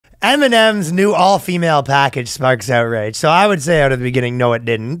Eminem's new all-female package sparks outrage. So I would say out of the beginning, no, it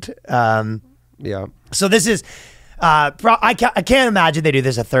didn't. Yeah. So this is, I can't imagine they do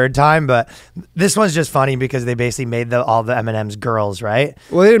this a third time, but this one's just funny because they basically made all the M&M's girls, right?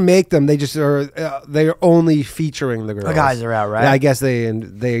 Well, they didn't make them. They just are. They're only featuring the girls. The guys are out, right? Yeah, I guess they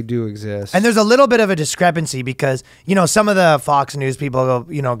do exist. And there's a little bit of a discrepancy because, some of the Fox News people,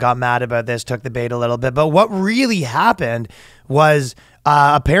 got mad about this, took the bait a little bit. But what really happened was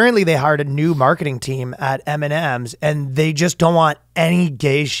apparently they hired a new marketing team at M&M's and they just don't want any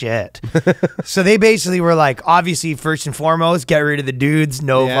gay shit. So they basically were like, obviously, first and foremost, get rid of the dudes. I'm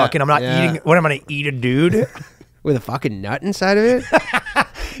not eating. What am I going to eat a dude? With a fucking nut inside of it?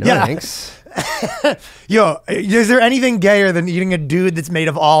 No, thanks. Yo, is there anything gayer than eating a dude that's made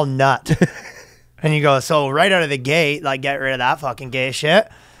of all nut? And you go, so right out of the gate, like, get rid of that fucking gay shit.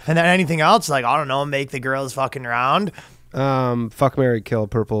 And then anything else, like, I don't know, make the girls fucking round. Fuck, marry, kill,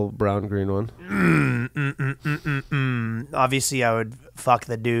 purple, brown, green one. Obviously, I would fuck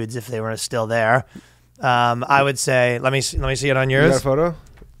the dudes if they were still there. I would say, let me see it on yours. You got a photo?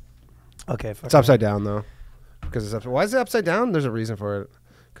 Okay. It's upside down though, because it's why is it upside down? There's a reason for it.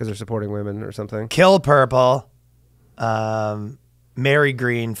 Because they're supporting women or something. Kill purple, marry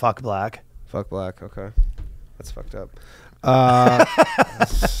green, fuck black. Fuck black. Okay, that's fucked up.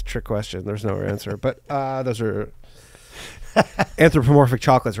 That's a trick question. There's no answer, but those are anthropomorphic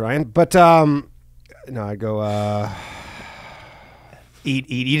chocolates, Ryan. But no, I'd go eat.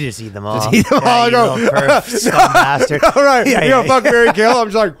 You just eat them all. Just eat them all. You No, perf, scum bastard. All right. Fuck, marry, kill.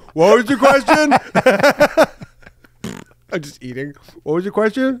 I'm just like, what was your question? I'm just eating. What was your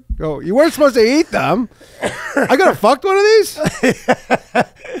question? Oh, you weren't supposed to eat them. I gotta fuck one of these.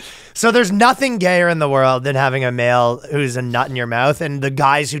 So there's nothing gayer in the world than having a male who's a nut in your mouth. And the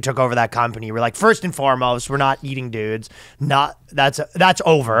guys who took over that company were like, first and foremost, we're not eating dudes. That's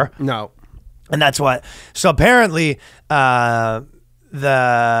over. No. And that's what. So apparently, the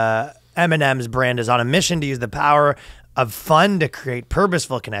M&M's brand is on a mission to use the power of fun to create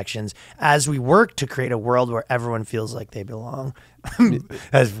purposeful connections as we work to create a world where everyone feels like they belong.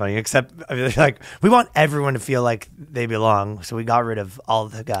 That's funny, except like we want everyone to feel like they belong, so we got rid of all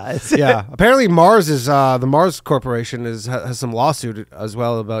the guys. Yeah, apparently Mars is the Mars Corporation has some lawsuit as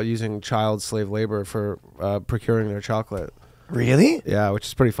well about using child slave labor for procuring their chocolate. Really? Yeah, which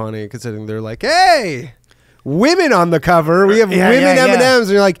is pretty funny considering they're like, hey, women on the cover. We have women M&Ms, and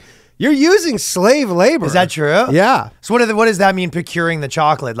you're like, you're using slave labor. Is that true? Yeah. So what does that mean, procuring the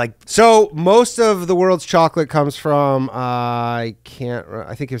chocolate? Like, so most of the world's chocolate comes from I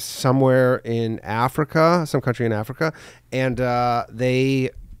think it's somewhere in Africa, some country in Africa, and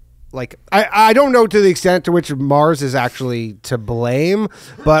they like I don't know to the extent to which Mars is actually to blame,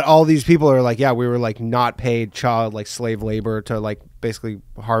 but all these people are like, yeah, we were like not paid slave labor to like basically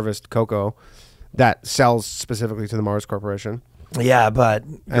harvest cocoa that sells specifically to the Mars Corporation. Yeah, but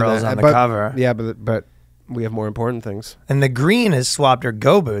girls on the cover. Yeah, but we have more important things. And the green has swapped her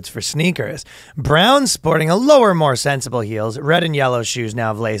go boots for sneakers. Brown sporting a lower, more sensible heels. Red and yellow shoes now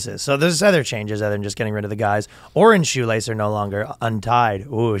have laces. So there's other changes other than just getting rid of the guys. Orange shoelaces are no longer untied.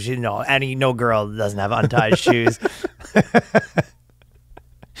 Ooh, no girl doesn't have untied shoes.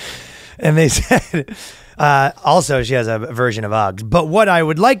 And they said, also she has a version of Uggs. But what I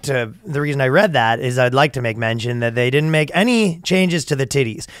would like the reason I read that is I'd like to make mention that they didn't make any changes to the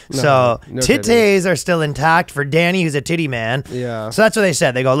titties. No titties are still intact for Danny, who's a titty man. Yeah. So that's what they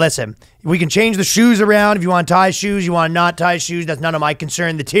said. They go, listen, we can change the shoes around. If you want tie shoes, you want not tie shoes, that's none of my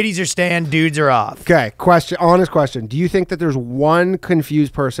concern. The titties are staying, dudes are off. Okay, honest question. Do you think that there's one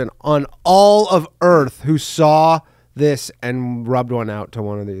confused person on all of Earth who saw this and rubbed one out to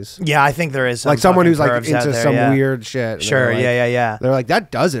one of these? Yeah, I think there is like someone who's like into some weird shit. Sure, yeah. They're like,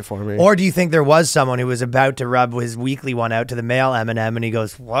 that does it for me. Or do you think there was someone who was about to rub his weekly one out to the male M&M and he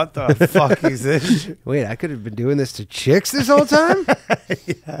goes, what the fuck is this? Wait, I could have been doing this to chicks this whole time?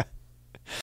 Yeah.